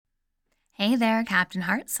Hey there, Captain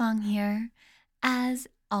Heartsong here. As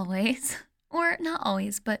always, or not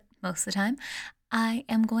always, but most of the time, I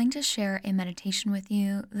am going to share a meditation with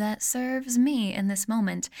you that serves me in this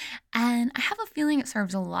moment. And I have a feeling it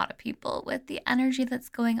serves a lot of people with the energy that's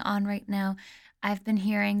going on right now. I've been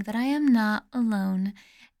hearing that I am not alone,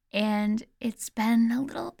 and it's been a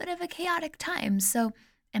little bit of a chaotic time. So,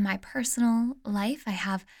 in my personal life, I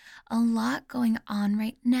have a lot going on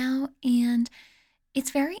right now, and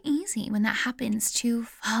it's very easy when that happens to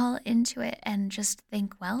fall into it and just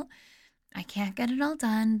think, well, I can't get it all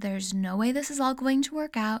done. There's no way this is all going to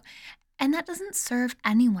work out. And that doesn't serve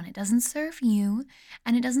anyone. It doesn't serve you,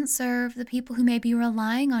 and it doesn't serve the people who may be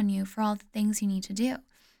relying on you for all the things you need to do.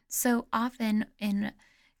 So often in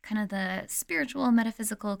kind of the spiritual,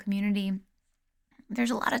 metaphysical community,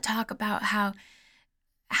 there's a lot of talk about how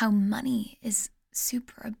money is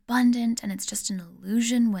super abundant and it's just an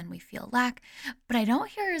illusion when we feel lack. But I don't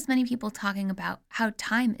hear as many people talking about how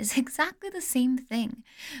time is exactly the same thing.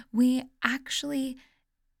 We actually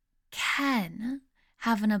can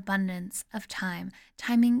have an abundance of time.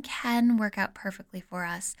 Timing can work out perfectly for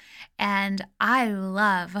us. And I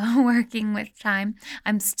love working with time.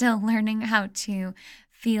 I'm still learning how to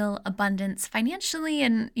feel abundance financially,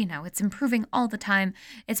 and it's improving all the time.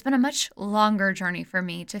 It's been a much longer journey for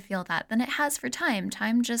me to feel that than it has for time.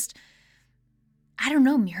 Time just, I don't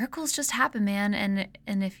know, miracles just happen, man.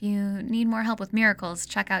 And if you need more help with miracles,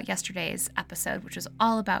 check out yesterday's episode, which was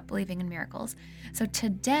all about believing in miracles. So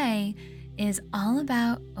today is all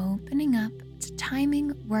about opening up to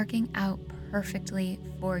timing working out perfectly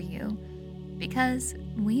for you, because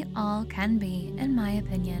we all can be, in my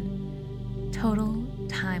opinion, total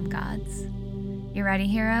time gods. You ready,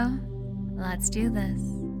 hero? Let's do this.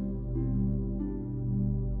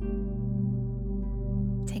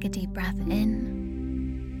 Take a deep breath in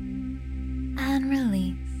and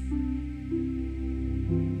release.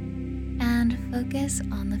 And focus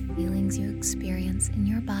on the feelings you experience in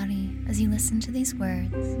your body as you listen to these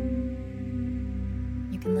words.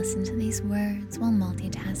 You can listen to these words while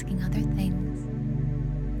multitasking other things.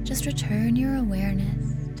 Just return your awareness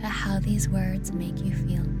to how these words make you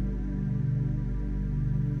feel.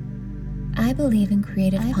 I believe in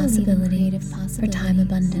creative possibilities for time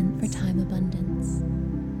abundance.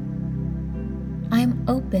 I am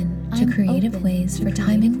open to creative ways for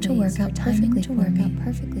timing to work out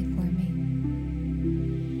perfectly for me.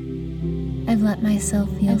 I've let myself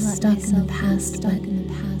feel stuck in the past, but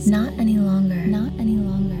not any longer.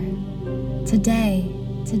 Today,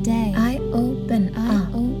 I open up.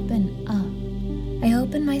 I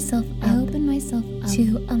open myself up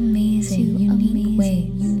to amazing, unique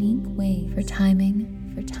ways for timing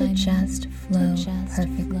to just flow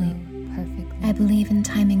perfectly. I believe in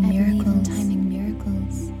timing miracles.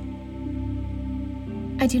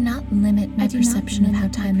 I do not limit my perception of how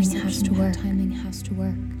timing has to work.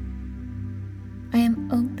 I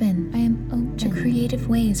am open to creative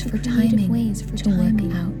ways for timing to work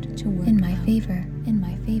out in my favor.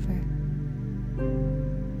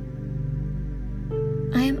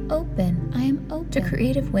 I am open to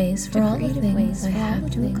creative ways for all the things I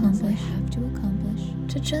have to accomplish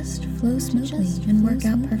to just flow smoothly and work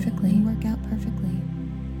out perfectly.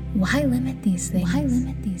 Why limit these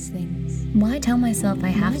things? Why tell myself I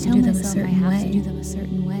have to do them a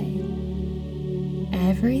certain way?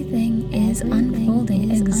 Everything is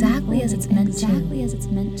unfolding exactly as it's meant to.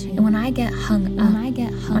 And when I get hung up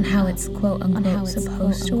on how it's quote unquote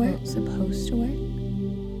supposed to work,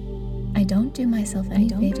 I don't do myself any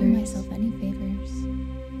favors.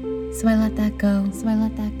 So I let that go. I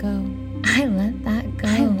let that go.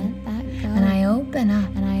 And I open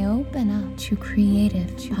up to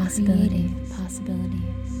creative possibilities.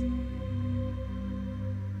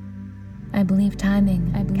 I believe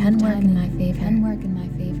timing can work in my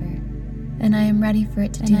favor. And I am ready for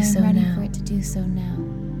it to do so now.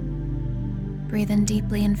 Breathe in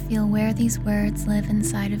deeply and feel where these words live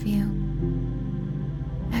inside of you.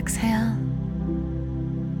 Exhale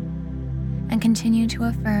and continue to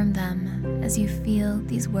affirm them as you feel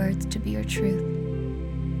these words to be your truth.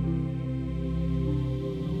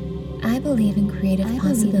 I believe in creative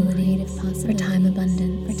possibilities for time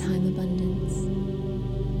abundance.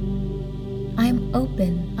 I am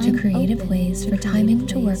open to creative ways for timing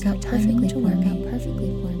to work out perfectly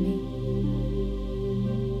for me.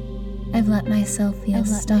 I've let myself feel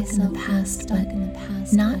stuck in the past, but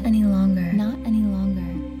not any longer.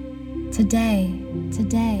 Today,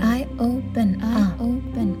 I open up.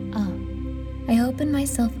 I open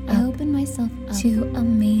myself up to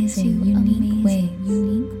amazing, unique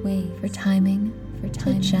ways for timing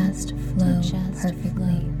to just flow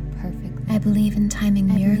perfectly. I believe in timing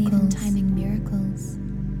miracles.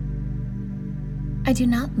 I do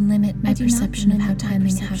not limit my perception of how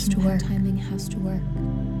timing has to work. I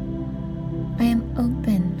am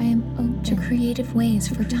open to creative ways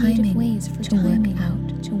for timing to work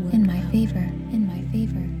out in my favor.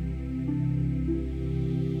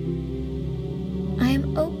 I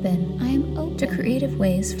am open to creative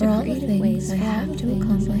ways for all the things I have to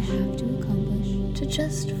accomplish to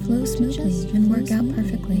just flow smoothly and work out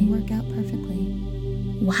perfectly.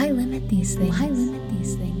 Why limit these things?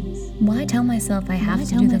 Why tell myself I have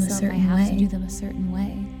to do them a certain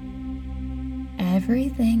way?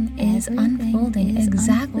 Everything is unfolding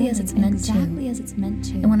exactly as it's meant to.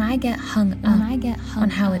 And when I get hung up on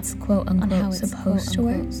how it's quote unquote supposed to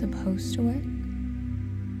work,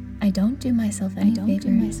 I don't do myself any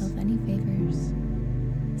favors.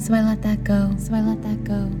 So I let that go. I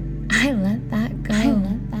let that go.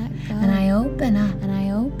 And I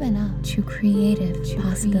open up to creative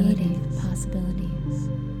possibilities.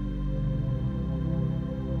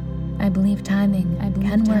 I believe timing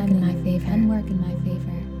can work in my favor.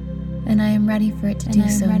 And I am ready for it to do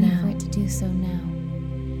so now.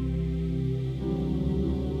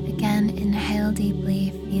 Again, inhale deeply.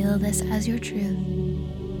 Feel this as your truth.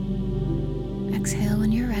 Exhale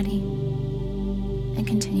when you're ready. And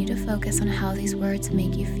continue to focus on how these words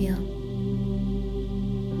make you feel.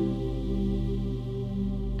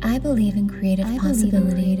 I believe in creative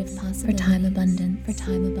possibilities for time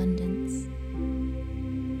abundance.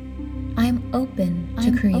 I am open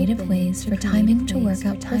to creative ways for timing to work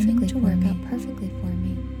out perfectly for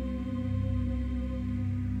me.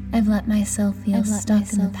 I've let myself feel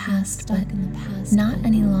stuck in the past, but not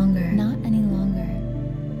any longer.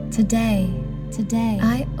 Today,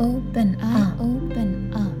 I open up.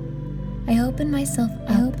 I open myself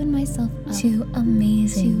up to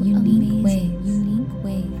amazing, unique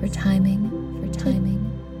ways for timing.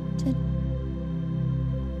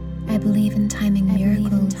 I believe in timing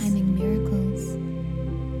miracles.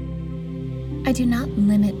 I do not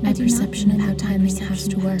limit my perception of how timing has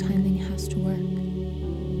to work.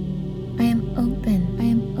 I am open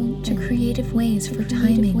to creative ways for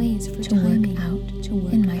timing to work out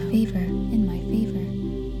in my favor.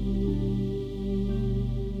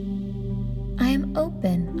 I am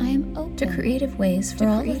open to creative ways for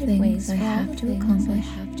all the things I have to accomplish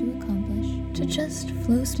to just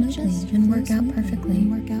flow smoothly and work out perfectly.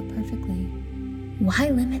 Why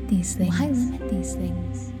limit these things?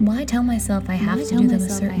 Why tell myself I have to do them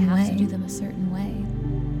a certain way?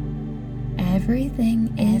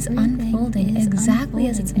 Everything is unfolding exactly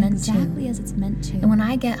as it's meant to. And when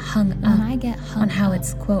I get hung up on how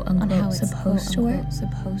it's quote unquote supposed to work,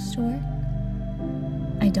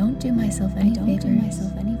 I don't do myself any favors.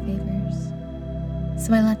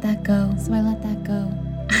 So I let that go. I let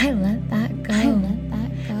that go.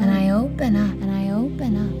 And I open up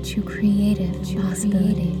to creative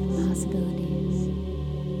possibilities.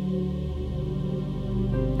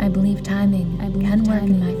 I believe timing can work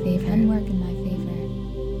in my favor.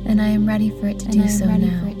 And I am ready for it to do so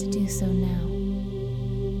now.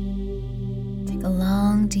 Take a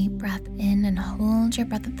long deep breath in and hold your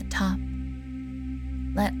breath at the top.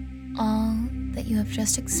 Let all that you have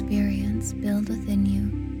just experienced build within you.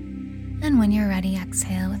 And when you're ready,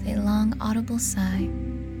 exhale with a long audible sigh.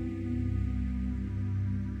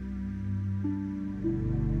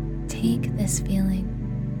 Take this feeling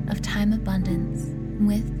of time abundance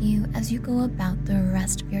with you as you go about the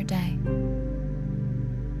rest of your day.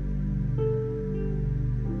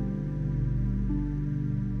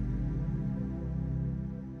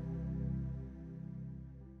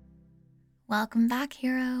 Welcome back,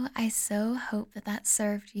 hero. I so hope that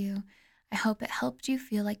served you. I hope it helped you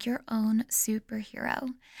feel like your own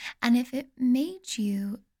superhero. And if it made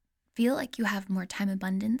you feel like you have more time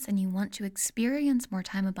abundance and you want to experience more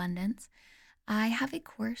time abundance, I have a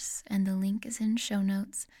course, and the link is in show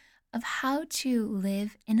notes, of how to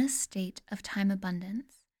live in a state of time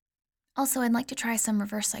abundance. Also, I'd like to try some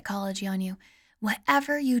reverse psychology on you.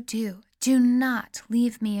 Whatever you do not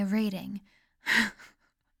leave me a rating.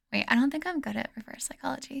 Wait, I don't think I'm good at reverse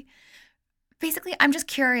psychology. Basically, I'm just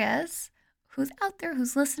curious who's out there,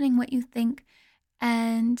 who's listening, what you think.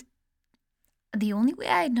 And the only way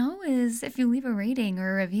I know is if you leave a rating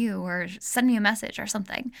or a review or send me a message or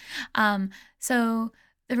something. So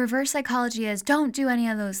the reverse psychology is don't do any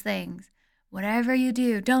of those things. Whatever you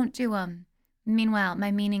do, don't do them. Meanwhile,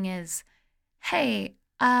 my meaning is, hey,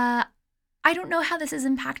 I don't know how this is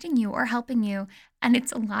impacting you or helping you. And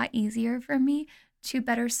it's a lot easier for me to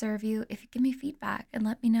better serve you if you give me feedback and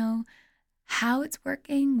let me know how it's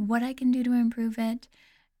working, what I can do to improve it.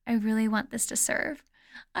 I really want this to serve.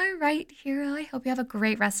 All right, hero, I hope you have a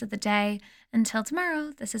great rest of the day. Until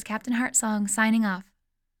tomorrow, this is Captain Heartsong signing off.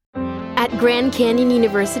 At Grand Canyon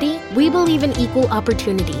University, we believe in equal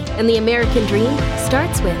opportunity, and the American dream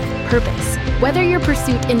starts with purpose. Whether your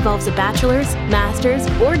pursuit involves a bachelor's, master's,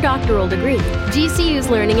 or doctoral degree, GCU's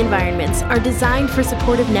learning environments are designed for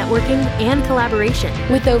supportive networking and collaboration.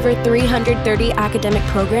 With over 330 academic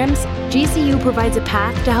programs, GCU provides a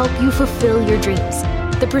path to help you fulfill your dreams.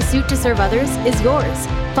 The pursuit to serve others is yours.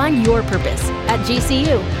 Find your purpose at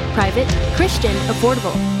GCU. Private, Christian,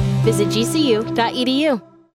 affordable. Visit gcu.edu.